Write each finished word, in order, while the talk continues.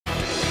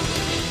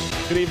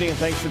Good evening and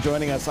thanks for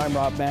joining us. I'm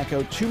Rob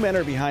Macco. Two men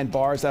are behind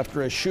bars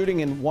after a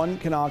shooting in one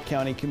Kanawha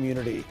County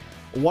community.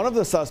 One of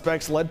the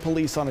suspects led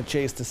police on a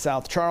chase to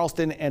South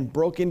Charleston and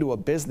broke into a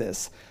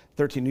business.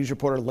 13 News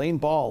reporter Lane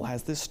Ball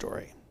has this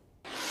story.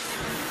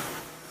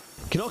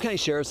 Kanawha County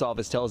Sheriff's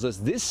Office tells us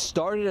this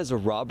started as a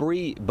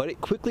robbery, but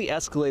it quickly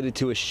escalated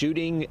to a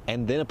shooting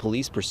and then a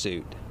police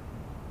pursuit.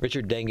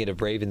 Richard Dangett of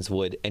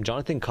Ravenswood and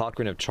Jonathan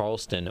Cochran of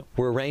Charleston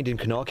were arraigned in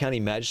Kanawha County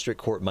Magistrate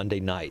Court Monday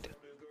night.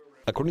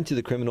 According to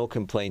the criminal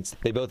complaints,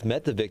 they both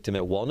met the victim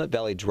at Walnut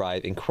Valley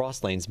Drive in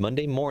Cross Lanes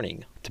Monday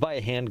morning to buy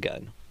a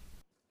handgun.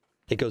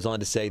 It goes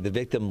on to say the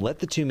victim let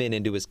the two men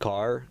into his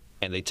car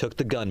and they took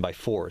the gun by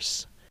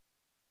force.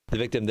 The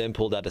victim then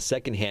pulled out a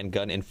second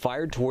handgun and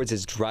fired towards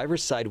his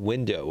driver's side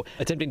window,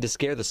 attempting to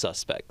scare the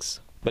suspects.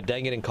 But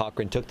Dangett and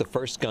Cochran took the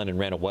first gun and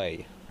ran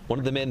away. One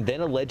of the men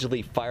then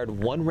allegedly fired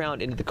one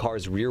round into the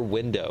car's rear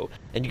window,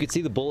 and you can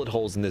see the bullet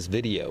holes in this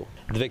video.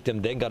 The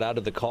victim then got out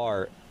of the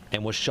car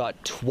and was shot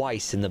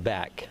twice in the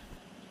back.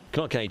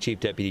 Kanawha County Chief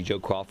Deputy Joe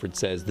Crawford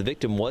says the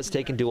victim was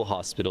taken to a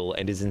hospital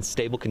and is in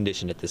stable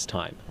condition at this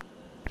time.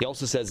 He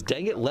also says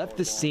Dangett left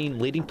the scene,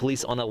 leading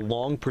police on a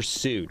long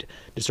pursuit,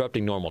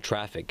 disrupting normal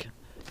traffic.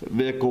 The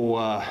vehicle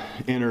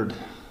entered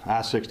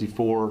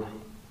I-64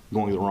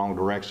 going the wrong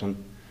direction,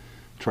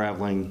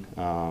 traveling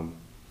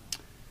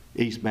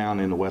eastbound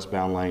in the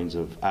westbound lanes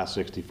of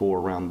I-64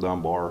 around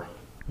Dunbar.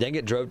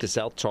 Dangett drove to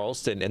South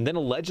Charleston and then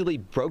allegedly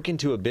broke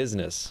into a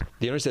business.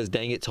 The owner says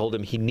Dangett told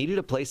him he needed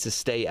a place to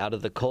stay out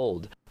of the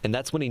cold, and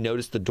that's when he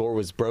noticed the door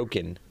was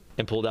broken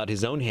and pulled out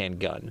his own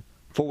handgun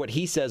for what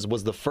he says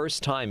was the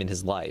first time in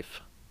his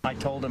life. I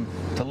told him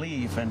to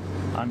leave, and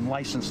I'm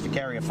licensed to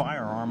carry a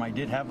firearm. I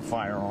did have a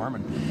firearm,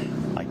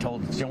 and I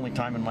told him it's the only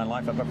time in my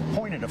life I've ever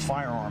pointed a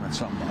firearm at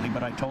somebody,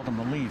 but I told him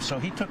to leave. So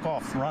he took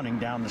off running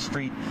down the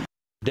street.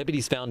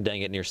 Deputies found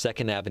Dangett near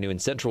 2nd Avenue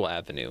and Central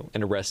Avenue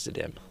and arrested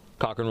him.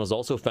 Cochran was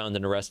also found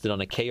and arrested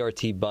on a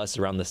KRT bus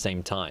around the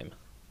same time.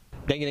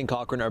 Dangett and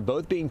Cochran are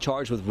both being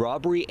charged with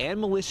robbery and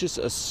malicious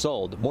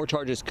assault. More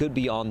charges could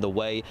be on the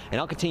way,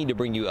 and I'll continue to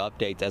bring you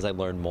updates as I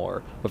learn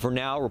more. But for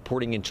now,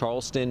 reporting in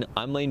Charleston,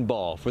 I'm Lane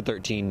Ball for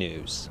 13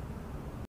 News.